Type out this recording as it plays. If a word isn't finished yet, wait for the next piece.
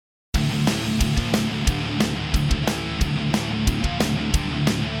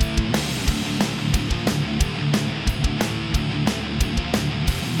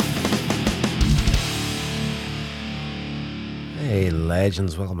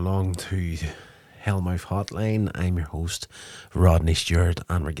legends, welcome along to Hellmouth Hotline. I'm your host, Rodney Stewart,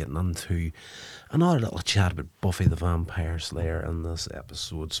 and we're getting into another little chat about Buffy the Vampire Slayer in this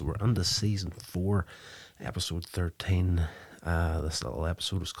episode. So we're into season 4, episode 13. This little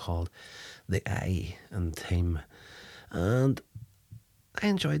episode is called The Eye and Team, and I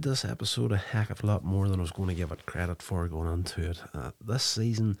enjoyed this episode a heck of a lot more than I was going to give it credit for going into it. This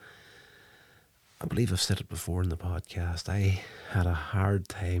season, I believe I've said it before in the podcast, I had a hard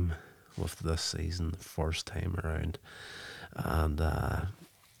time with this season the first time around. And I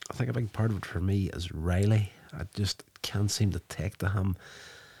think a big part of it for me is Riley. I just can't seem to take to him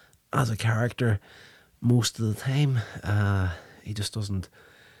as a character most of the time. He just doesn't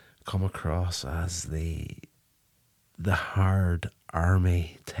come across as the hard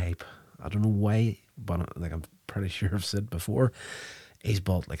army type. I don't know why, but I'm pretty sure I've said before, he's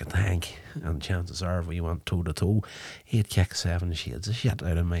built like a tank, and chances are if we went toe to toe, he'd kick 7 shades of shit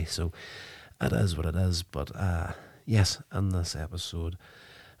out of me. So it is what it is. But yes, in this episode,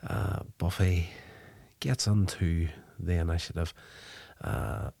 Buffy gets into the initiative,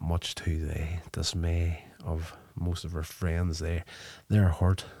 much to the dismay of most of her friends. They're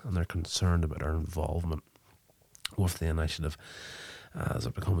hurt and they're concerned about her involvement with the initiative as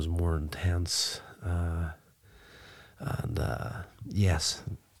it becomes more intense. Yes,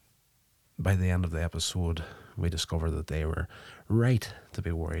 by the end of the episode, we discover that they were right to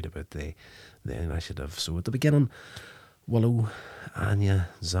be worried about the initiative. So at the beginning, Willow, Anya,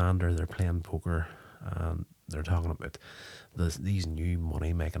 Xander, they're playing poker, and they're talking about these new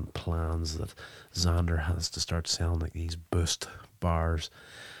money-making plans that Xander has to start selling, like these boost bars.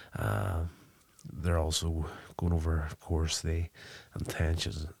 They're also going over, of course, the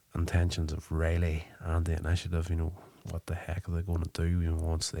intentions of Riley and the initiative. You know, what the heck are they going to do? You know,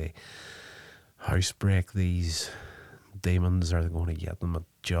 once they housebreak these demons, are they going to get them at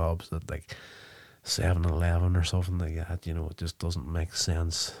jobs at like 7-Eleven or something like that? You know, it just doesn't make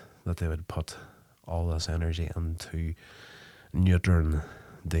sense that they would put all this energy into neutering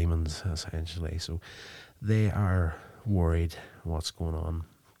demons, essentially. So they are worried what's going on.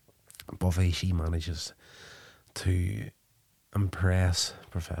 Buffy, she manages to impress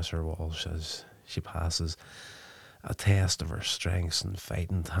Professor Walsh as she passes a test of her strengths and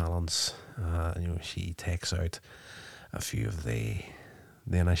fighting talents. She takes out a few of the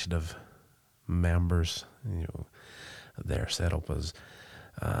initiative members. You know, they're set up as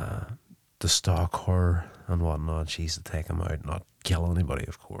to stalk her and whatnot. She's to take them out, not kill anybody,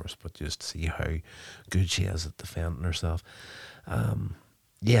 of course, but just see how good she is at defending herself.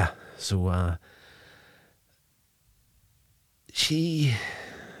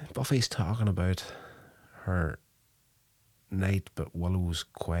 Buffy's talking about her night, but Willow's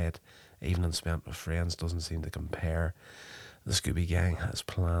quiet evening spent with friends doesn't seem to compare. The Scooby Gang has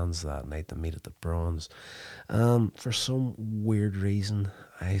plans that night to meet at the Bronze. For some weird reason,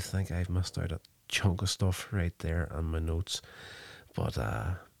 I think I've missed out a chunk of stuff right there on my notes. But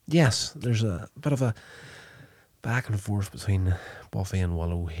yes, there's a bit of a back and forth between Buffy and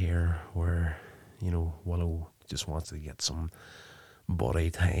Willow here, where, you know, Willow just wants to get some buddy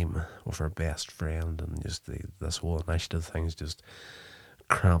time with her best friend, and just this whole initiative thing's just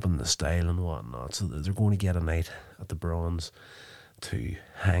cramping the style and whatnot. So they're going to get a night at the Bronze to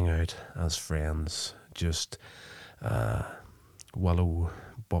hang out as friends, just Willow,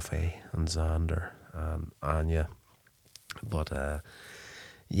 Buffy and Xander and Anya. But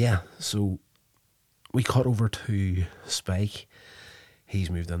so we cut over to Spike. He's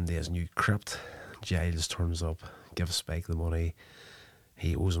moved into his new crypt. Giles turns up, gives Spike the money.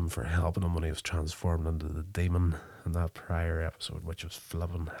 He owes him for helping him when he was transformed into the demon in that prior episode, which was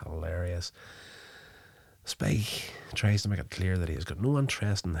flippin' hilarious. Spike tries to make it clear that he's got no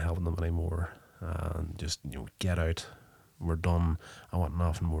interest in helping them anymore, and just, you know, get out. We're done. I want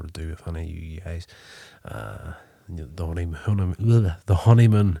nothing more to do with any of you guys. The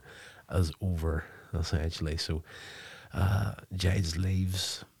honeymoon is over, essentially. So Giles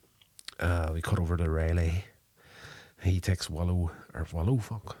leaves. We cut over to Riley. He takes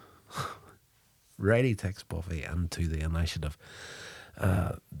Riley takes Buffy into the initiative,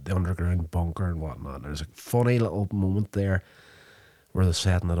 the underground bunker and whatnot. There's a funny little moment there where they're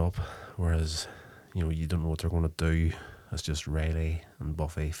setting it up, whereas, you know, you don't know what they're going to do. It's just Riley and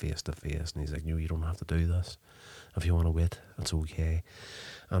Buffy face to face, and he's like, "No, you don't have to do this. If you want to wait, it's okay."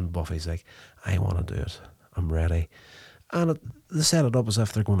 And Buffy's like, "I want to do it. I'm ready." And they set it up as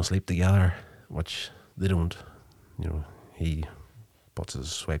if they're going to sleep together, which they don't. You know, he puts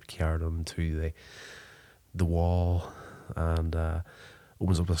his swipe card onto the wall and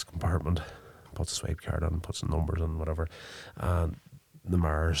opens up this compartment, puts a swipe card on, puts the numbers in, whatever. And the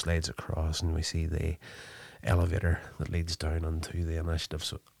mirror slides across and we see the elevator that leads down into the initiative.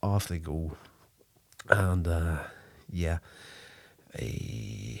 So off they go. And yeah,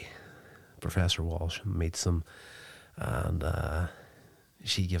 Professor Walsh meets them, and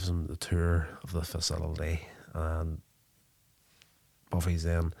she gives him the tour of the facility, and Buffy's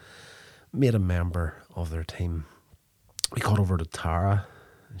then made a member of their team. We cut over to Tara.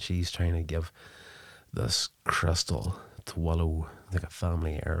 She's trying to give this crystal to Willow, like a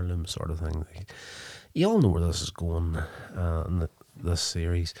family heirloom sort of thing. You all know where this is going in this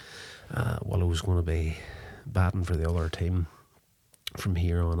series. Willow's going to be batting for the other team from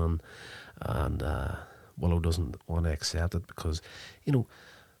here on in, and Willow doesn't want to accept it because,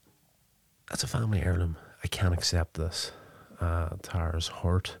 it's a family heirloom. I can't accept this. Tara's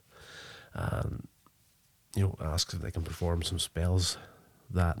hurt, and asks if they can perform some spells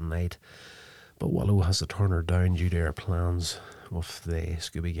that night, but Willow has to turn her down due to her plans with the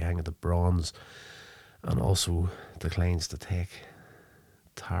Scooby Gang at the Bronze, and also declines to take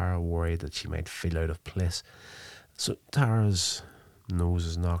Tara, worried that she might feel out of place. So Tara's nose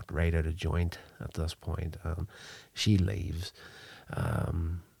is knocked right out of joint at this point, and she leaves.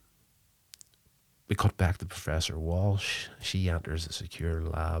 We cut back to Professor Walsh. She enters the secure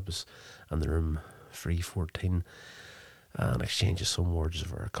labs and the room 314 and exchanges some words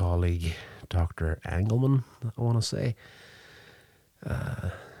with her colleague, Dr. Engelman, I want to say.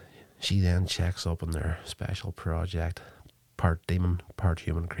 She then checks up on their special project, part demon, part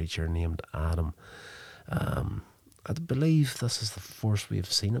human creature named Adam. I believe this is the first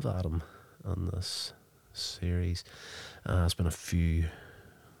we've seen of Adam in this series. It's been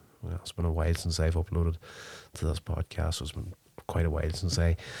it's been a while since I've uploaded to this podcast. So it's been quite a while since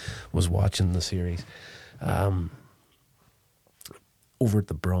I was watching the series. Over at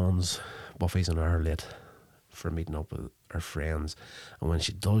the Bronze, Buffy's an hour late for meeting up with her friends, and when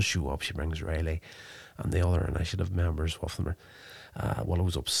she does show up, she brings Riley and the other initiative members with them.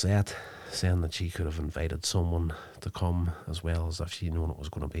 Willow's upset, saying that she could have invited someone to come as well, as if she'd known it was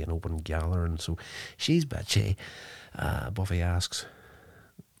going to be an open gathering. So she's bitchy. Buffy asks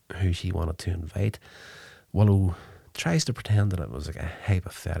who she wanted to invite. Willow tries to pretend that it was like a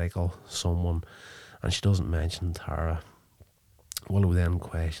hypothetical someone, and she doesn't mention Tara. Willow then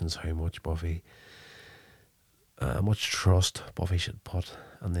questions how much trust Buffy should put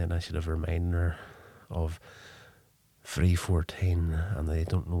in the initiative, reminding her of 314, and they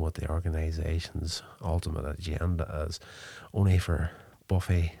don't know what the organisation's ultimate agenda is, only for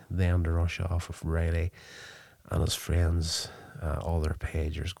Buffy then to rush off with Riley and his friends. All their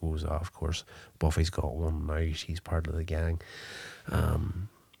pagers goes off. Of course, Buffy's got one now. She's part of the gang.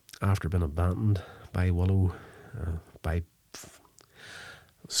 After being abandoned by Willow,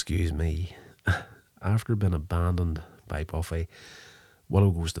 after being abandoned by Buffy,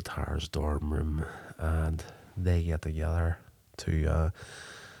 Willow goes to Tara's dorm room, and they get together to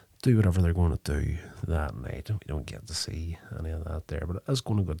do whatever they're going to do that night. We don't get to see any of that there, but it is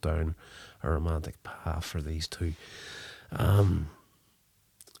going to go down a romantic path for these two.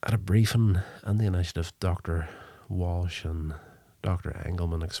 At a briefing in the initiative, Dr. Walsh and Dr.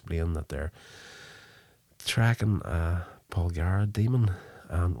 Engelman explain that they're tracking a Polgara demon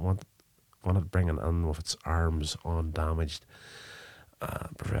and want to bring it in with its arms undamaged.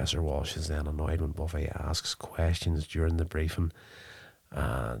 Professor Walsh is then annoyed when Buffy asks questions during the briefing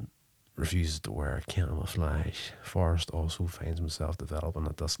and refuses to wear camouflage. Forrest also finds himself developing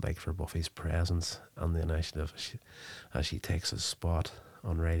a dislike for Buffy's presence and the initiative as she takes his spot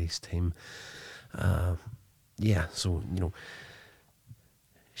on Riley's team.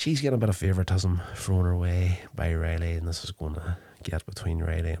 She's getting a bit of favouritism thrown her way by Riley, and this is going to get between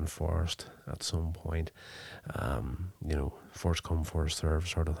Riley and Forrest at some point. First come, first serve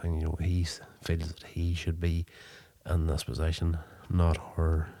sort of thing. He feels that he should be in this position, not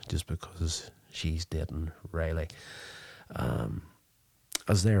her, just because she's dating Riley.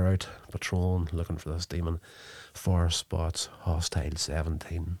 As they're out patrolling, looking for this demon, Forrest spots Hostile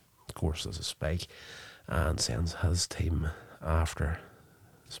 17, of course as a Spike, and sends his team after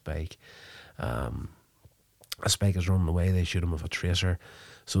Spike. As Spike is running away, they shoot him with a tracer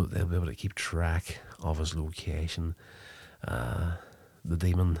so that they'll be able to keep track of his location. The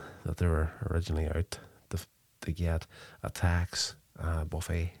demon that they were originally out to get attacks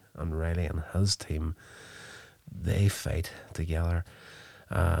Buffy and Riley and his team. They fight together,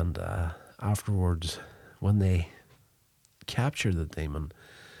 and afterwards, when they capture the demon,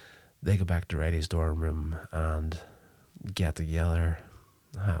 they go back to Riley's dorm room and get together,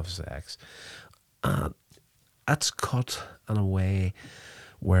 have sex. It's cut in a way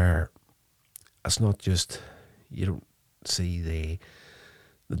where it's not just, you don't see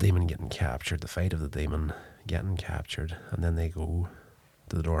the demon getting captured, the fight of the demon getting captured, and then they go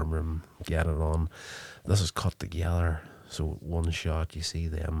to the dorm room, get it on. This is cut together, so one shot you see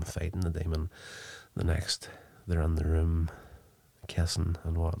them fighting the demon, the next they're in the room kissing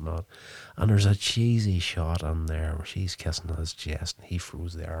and whatnot, and there's a cheesy shot on there where she's kissing his chest and he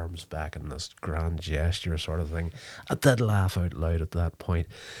throws the arms back in this grand gesture sort of thing. I did laugh out loud at that point.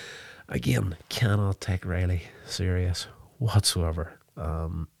 Again, cannot take Riley serious whatsoever.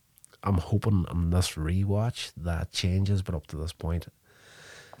 I'm hoping on this rewatch that changes, but up to this point,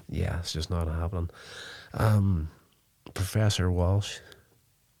 yeah, it's just not happening. Professor Walsh,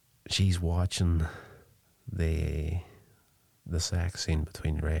 she's watching the sex scene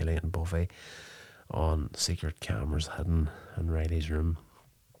between Riley and Buffy on secret cameras hidden in Riley's room.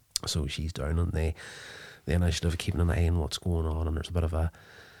 So she's down on the initiative, keeping an eye on what's going on, and there's a bit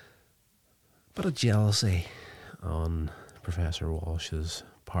of jealousy on Professor Walsh's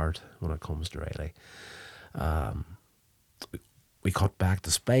part when it comes to Riley. We cut back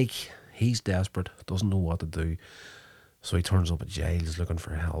to Spike. He's desperate, doesn't know what to do, so he turns up at Giles looking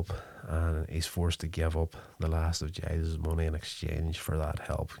for help, and he's forced to give up the last of Giles' money in exchange for that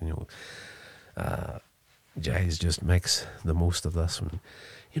help. Giles just makes the most of this. And,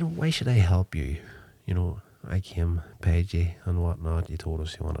 why should I help you? I came, paid you and whatnot. You told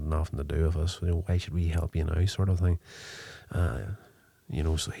us you wanted nothing to do with us. Why should we help you now, sort of thing.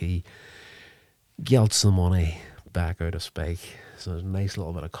 So he guilts the money back out of Spike. So there's a nice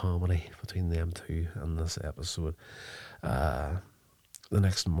little bit of comedy between them two in this episode. The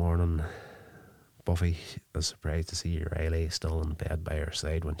next morning, Buffy is surprised to see Riley still in bed by her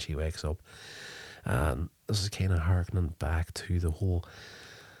side when she wakes up. And this is kind of harkening back to the whole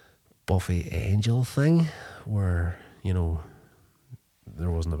Buffy Angel thing, where,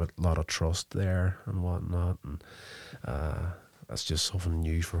 there wasn't a lot of trust there and whatnot. And that's just something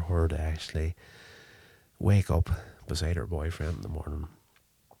new for her to actually wake up beside her boyfriend in the morning.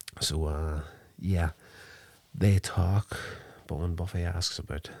 So, they talk. But when Buffy asks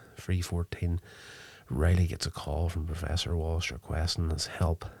about 314, Riley gets a call from Professor Walsh requesting his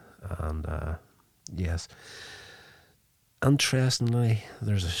help. And yes, interestingly,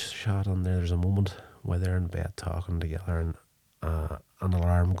 there's a shot on there, there's a moment where they're in bed talking together, and an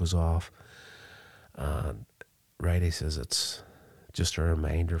alarm goes off, and Riley says it's just a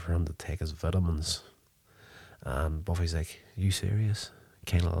reminder for him to take his vitamins. And Buffy's like, "You serious?"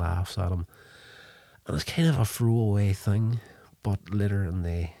 Kind of laughs at him. And it's kind of a throwaway thing, but later in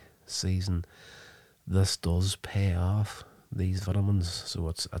the season, this does pay off, these vitamins. So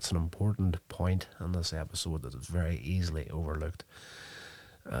it's an important point in this episode that is very easily overlooked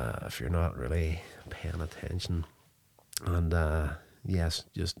if you're not really paying attention. And yes,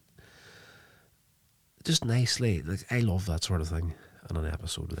 just nicely, like, I love that sort of thing in an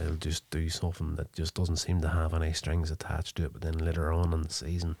episode. They'll just do something that just doesn't seem to have any strings attached to it, but then later on in the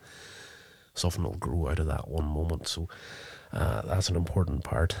season, something will grow out of that one moment. So that's an important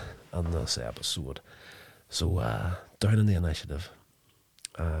part in this episode. So down in the initiative,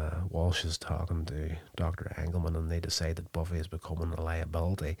 Walsh is talking to Dr. Engelman, and they decide that Buffy is becoming a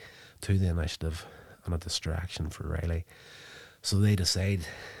liability to the initiative and a distraction for Riley. So they decide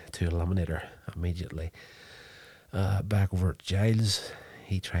to eliminate her immediately. Back over at Giles,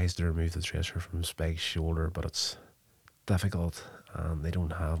 he tries to remove the tracer from Spike's shoulder, but it's difficult, and they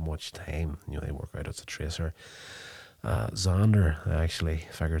don't have much time. They work out it's a tracer. Xander actually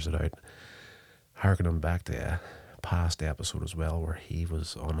figures it out, harkening back to a past episode as well, where he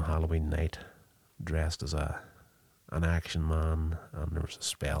was on Halloween night dressed as an action man, and there was a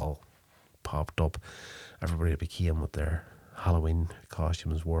spell popped up. Everybody became what their Halloween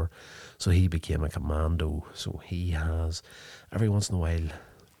costumes were, so he became a commando. So he has, every once in a while,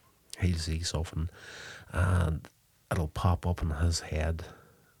 he'll see something and it'll pop up in his head,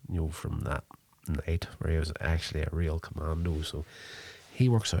 from that night where he was actually a real commando. So he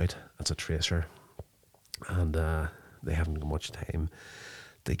works out it's a tracer, and they haven't got much time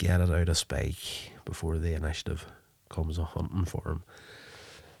to get it out of Spike before the initiative comes a hunting for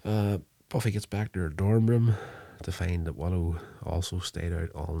him. Buffy gets back to her dorm room to find that Willow also stayed out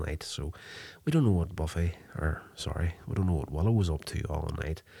all night. So we don't know what we don't know what Willow was up to all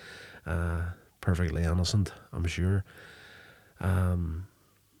night. Perfectly innocent, I'm sure. A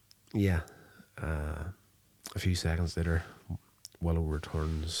few seconds later, Willow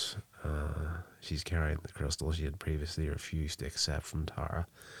returns. She's carrying the crystal she had previously refused to accept from Tara.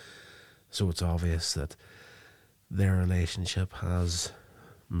 So it's obvious that their relationship has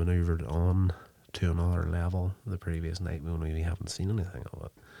manoeuvred on to another level. The previous night we haven't seen anything of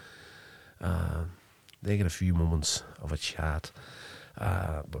it. They get a few moments of a chat,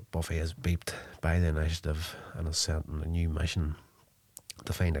 But Buffy is beeped by the initiative and is sent on a new mission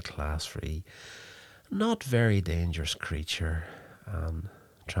to find a class-free, not very dangerous creature and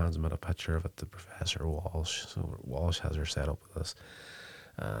transmit a picture of it to Professor Walsh. So Walsh has her set up with this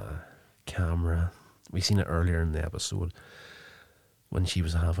camera. We seen it earlier in the episode when she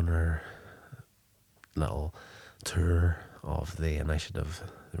was having her little tour of the initiative.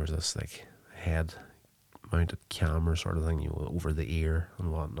 There was this like head mounted camera sort of thing, you know, over the ear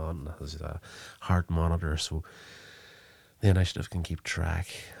and whatnot, and it has a heart monitor, so the initiative can keep track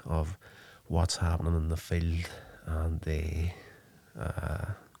of what's happening in the field and the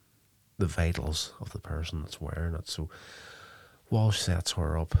vitals of the person that's wearing it. So Walsh sets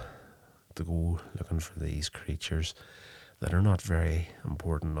her up to go looking for these creatures that are not very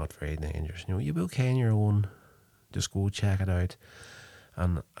important, not very dangerous. You know, you'll be okay on your own. Just go check it out,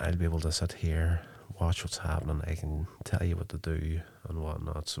 and I'll be able to sit here, watch what's happening. I can tell you what to do and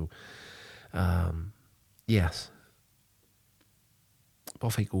whatnot. So, yes,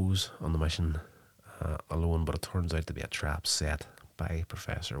 Buffy goes on the mission alone, but it turns out to be a trap set by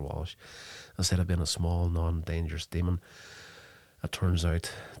Professor Walsh. Instead of being a small, non-dangerous demon, it turns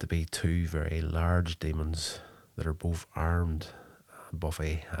out to be two very large demons that are both armed.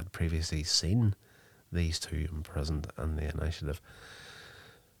 Buffy had previously seen these two imprisoned in the initiative.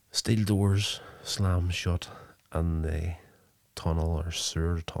 Steel doors slam shut in the tunnel or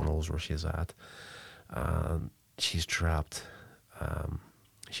sewer tunnels where she's at, and she's trapped.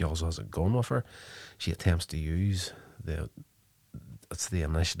 She also has a gun with her. She attempts to use it's the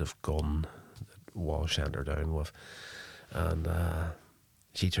initiative gun that Walsh sent her down with, and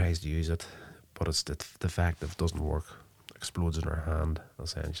she tries to use it, but it's defective, doesn't work, explodes in her hand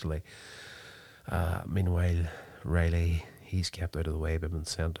essentially. Meanwhile, Riley, he's kept out of the way, but been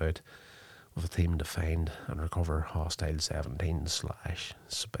sent out with a team to find and recover Hostile 17 /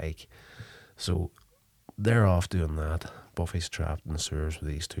 Spike. So they're off doing that. Buffy's trapped in the sewers with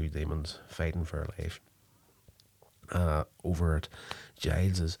these two demons fighting for her life. Over at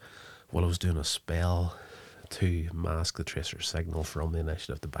Giles's, Willow's doing a spell to mask the tracer signal from the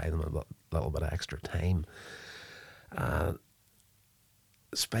initiative to buy them a little bit of extra time.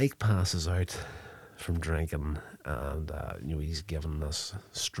 Spike passes out from drinking, and he's given this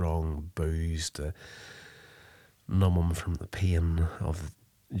strong booze to numb him from the pain of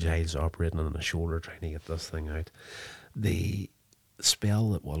Giles operating on the shoulder trying to get this thing out. The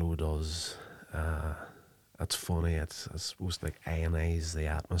spell that Willow does, it's funny. It's supposed to like ionize the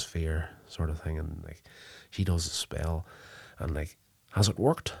atmosphere sort of thing, and like she does the spell, and like, has it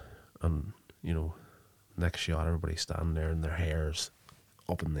worked? And next shot, everybody's standing there and their hair's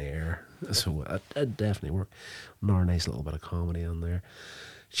up in the air. So it definitely worked. Another nice little bit of comedy on there.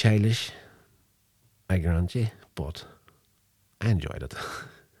 Childish, I grant you, but I enjoyed it.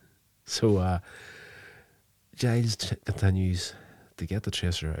 So Giles continues to get the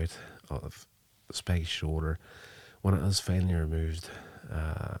tracer out of Spike's shoulder. When it is finally removed,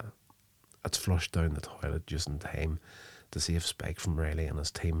 it's flushed down the toilet just in time to save Spike from Riley and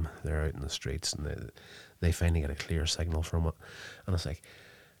his team. They're out in the streets, and they finally get a clear signal from it. And it's like,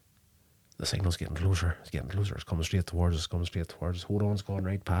 the signal's getting closer, it's coming straight towards us, hold on, it's going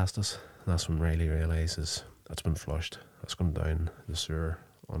right past us. And that's when Riley realises it's been flushed. It's gone down the sewer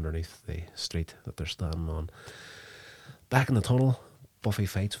underneath the street that they're standing on. Back in the tunnel, Buffy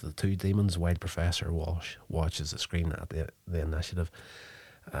fights with the two demons while Professor Walsh watches the screen at the initiative.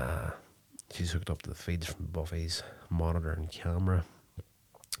 She's hooked up to the feeds from Buffy's monitor and camera.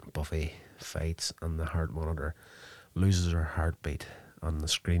 Buffy fights, and the heart monitor loses her heartbeat on the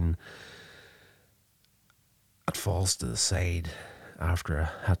screen. It falls to the side after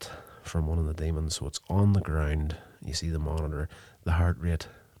a hit from one of the demons, so it's on the ground. You see the monitor, the heart rate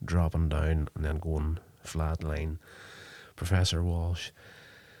dropping down and then going flat line. Professor Walsh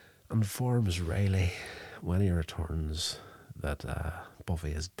informs Riley when he returns that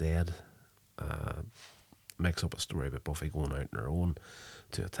Buffy is dead. Makes up a story about Buffy going out on her own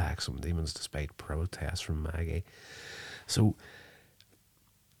to attack some demons despite protests from Maggie. So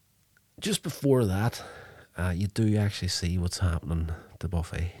just before that, you do actually see what's happening to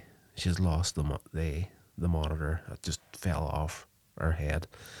Buffy. She's lost the monitor. It just fell off her head.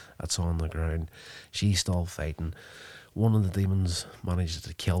 It's on the ground. She's still fighting. One of the demons manages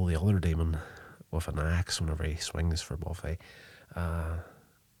to kill the other demon with an axe whenever he swings for Buffy.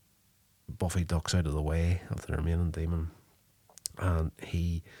 Buffy ducks out of the way of the remaining demon, and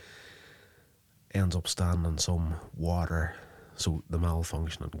he ends up standing in some water. So the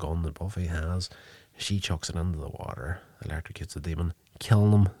malfunctioning gun that Buffy has, she chucks it into the water, electrocutes the demon,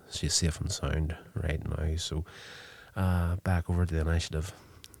 killing him. She's safe and sound right now. So Back over to the initiative.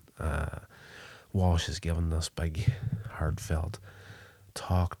 Walsh is given this big, heartfelt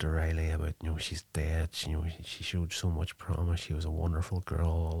talk to Riley about, she's dead. She showed so much promise. She was a wonderful girl.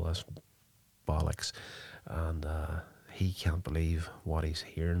 All this bollocks, and he can't believe what he's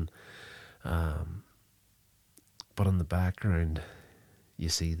hearing. But in the background, you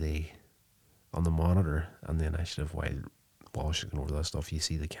see on the monitor and the initiative while Walsh is going over that stuff, you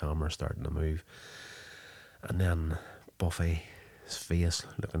see the camera starting to move, and then Buffy's face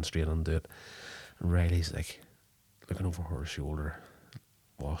looking straight into it, and Riley's like looking over her shoulder,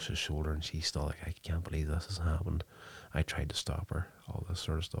 Walsh's shoulder, and she's still like, I can't believe this has happened. I tried to stop her, all this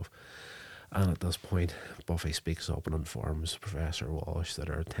sort of stuff. And at this point, Buffy speaks up and informs Professor Walsh that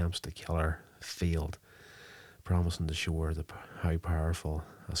her attempts to kill her failed, promising to show her how powerful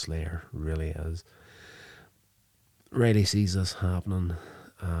a Slayer really is. Riley sees this happening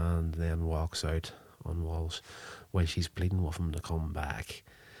and then walks out on Walsh while she's pleading with him to come back.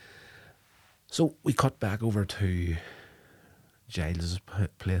 So we cut back over to Giles'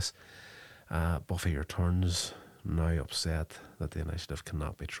 place. Buffy returns, now upset that the initiative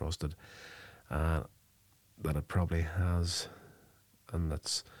cannot be trusted, that it probably has, and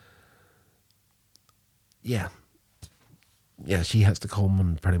that's, yeah, she has to come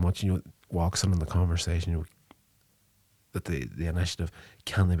and pretty much, walks in the conversation, that the initiative,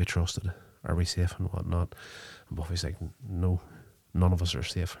 can they be trusted? Are we safe and whatnot? And Buffy's like, no, none of us are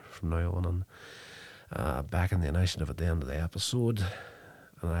safe from now on. And back in the initiative at the end of the episode,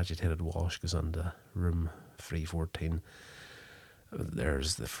 an agitated Walsh goes into room 314.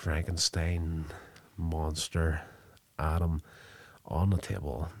 There's the Frankenstein monster, Adam, on the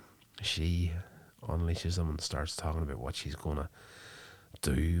table. She unleashes him and starts talking about what she's going to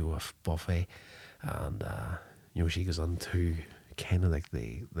do with Buffy. And, she goes into kind of like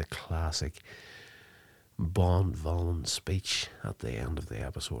the classic Bond villain speech at the end of the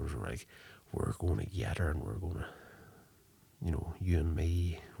episode, where like, we're going to get her and we're going to, you and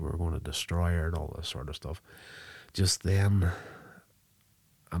me, we're going to destroy her and all this sort of stuff. Just then,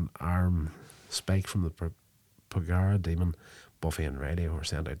 an arm spiked from the Pagara demon Buffy and Riley were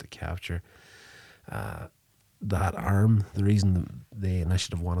sent out to capture. That arm, the reason the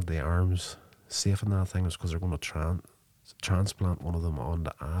initiative wanted the arms safe in that thing was because they're going to transplant one of them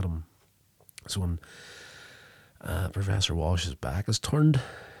onto Adam. So when Professor Walsh's back is turned,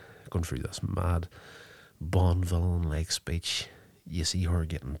 going through this mad Bond villain-like speech, you see her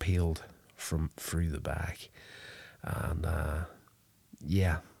getting peeled from through the back. And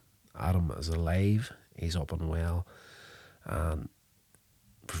Adam is alive, he's up and well, and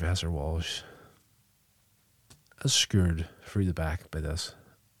Professor Walsh is skewered through the back by this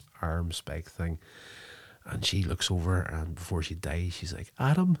arm spike thing, and she looks over, and before she dies she's like,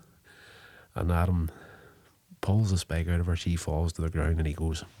 Adam, and Adam pulls the spike out of her, she falls to the ground, and he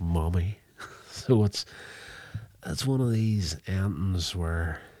goes, Mommy. So it's one of these endings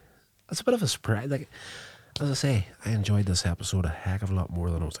where it's a bit of a surprise. Like, as I say, I enjoyed this episode a heck of a lot more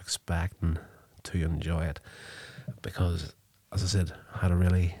than I was expecting to enjoy it, because, as I said, I had a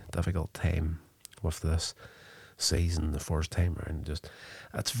really difficult time with this season the first time around. Just,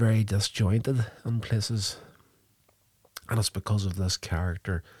 it's very disjointed in places, and it's because of this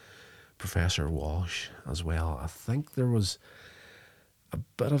character, Professor Walsh, as well. I think there was a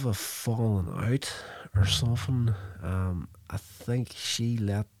bit of a falling out or something. I think she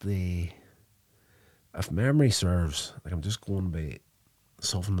let if memory serves, like, I'm just going by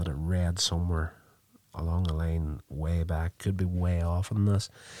something that I read somewhere along the line way back, could be way off on this.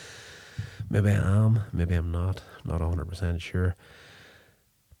 Maybe I am, maybe I'm not 100% sure.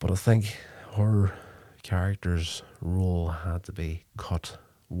 But I think her character's role had to be cut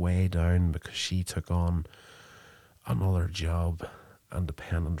way down because she took on another job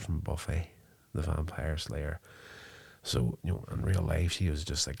independent from Buffy, the Vampire Slayer. So, in real life, she was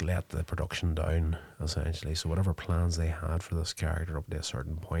just like, let the production down, essentially. So whatever plans they had for this character up to a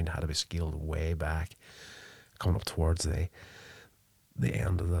certain point had to be scaled way back, coming up towards the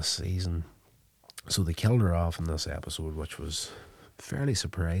end of this season. So they killed her off in this episode, which was fairly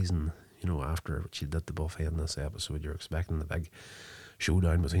surprising. After she did the Buffy in this episode, you're expecting the big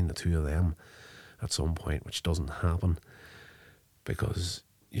showdown between the two of them at some point, which doesn't happen because,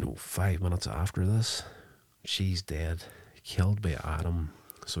 5 minutes after this, she's dead, killed by Adam,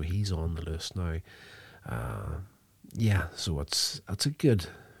 so he's on the loose now. So it's a good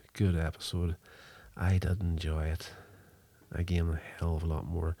episode. I did enjoy it. Again, a hell of a lot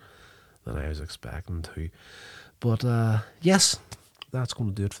more than I was expecting to. But yes, that's going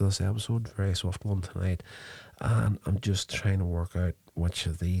to do it for this episode. Very soft one tonight. And I'm just trying to work out which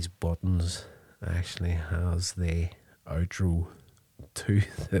of these buttons actually has the outro to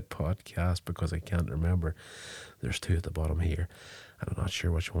the podcast because I can't remember. There's two at the bottom here, and I'm not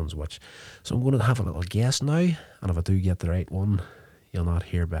sure which one's which. So I'm going to have a little guess now, and if I do get the right one, you'll not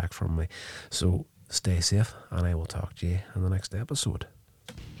hear back from me. So stay safe, and I will talk to you in the next episode.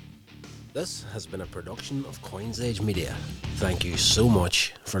 This has been a production of Coins Age Media. Thank you so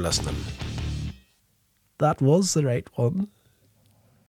much for listening. That was the right one.